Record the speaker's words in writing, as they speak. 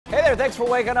there, thanks for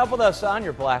waking up with us on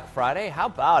your Black Friday. How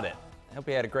about it? I hope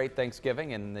you had a great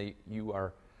Thanksgiving and you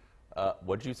are,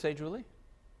 what'd you say, Julie?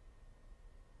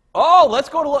 Oh,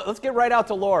 let's get right out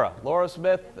to Laura. Laura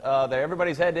Smith, there,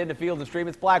 everybody's heading into Field and Stream.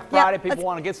 It's Black Friday. People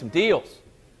want to get some deals.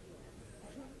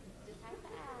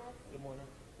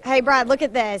 Hey, Brad, look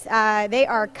at this. They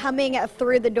are coming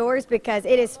through the doors because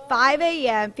it is 5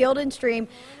 a.m. Field and Stream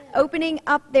opening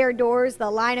up their doors.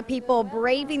 The line of people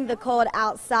braving the cold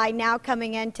outside now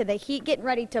coming into the heat, getting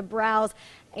ready to browse.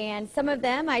 And some of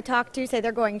them I talked to say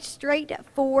they're going straight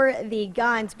for the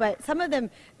guns, but some of them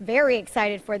very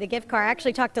excited for the gift card. I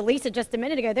actually talked to Lisa just a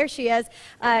minute ago. There she is,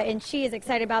 and she is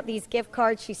excited about these gift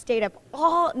cards. She stayed up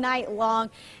all night long,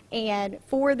 and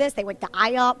for this, they went to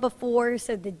IHOP before,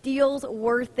 so the deal's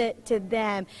worth it to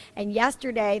them. And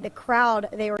yesterday, the crowd,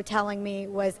 they were telling me,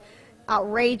 was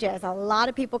outrageous. A lot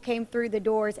of people came through the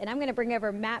doors, and I'm going to bring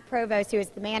over Matt Provost, who is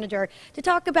the manager, to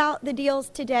talk about the deals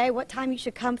today, what time you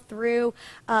should come through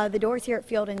the doors here at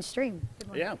Field and Stream.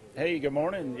 Yeah. Hey, good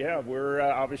morning. Yeah, we're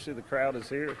obviously the crowd is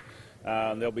here.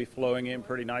 They'll be flowing in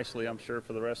pretty nicely, I'm sure,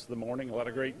 for the rest of the morning. A lot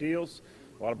of great deals.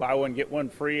 A lot of buy one, get one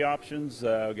free options.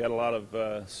 Got a lot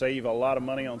of save a lot of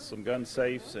money on some gun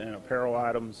safes and apparel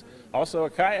items. Also a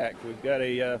kayak. We've got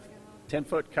a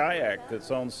 10-foot kayak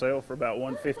that's on sale for about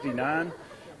 $159,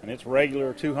 and it's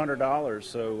regular $200.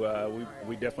 So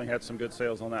we definitely had some good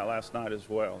sales on that last night as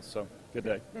well. So good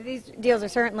day. These deals are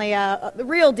certainly the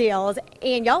real deals,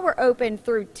 and y'all were open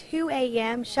through 2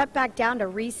 a.m., shut back down to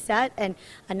reset, and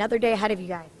another day ahead of you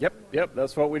guys. Yep,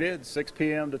 that's what we did, 6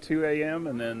 p.m. to 2 a.m.,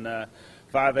 and then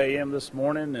 5 a.m. this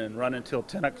morning and run until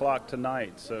 10 o'clock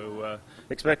tonight. So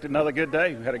expect another good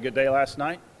day. We had a good day last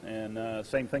night, and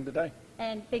same thing today.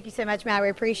 And thank you so much, Matt. We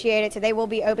appreciate it. So they will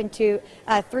be open to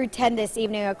through 10 this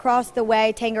evening. Across the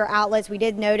way, Tanger Outlets, we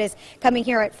did notice coming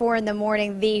here at 4 in the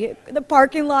morning, the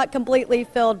parking lot completely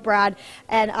filled, Brad.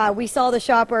 And we saw the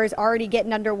shoppers already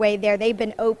getting underway there. They've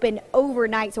been open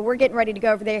overnight, so we're getting ready to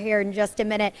go over there here in just a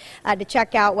minute to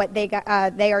check out what they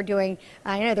are doing.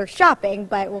 I know they're shopping,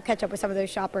 but we'll catch up with some of those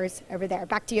shoppers over there.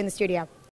 Back to you in the studio.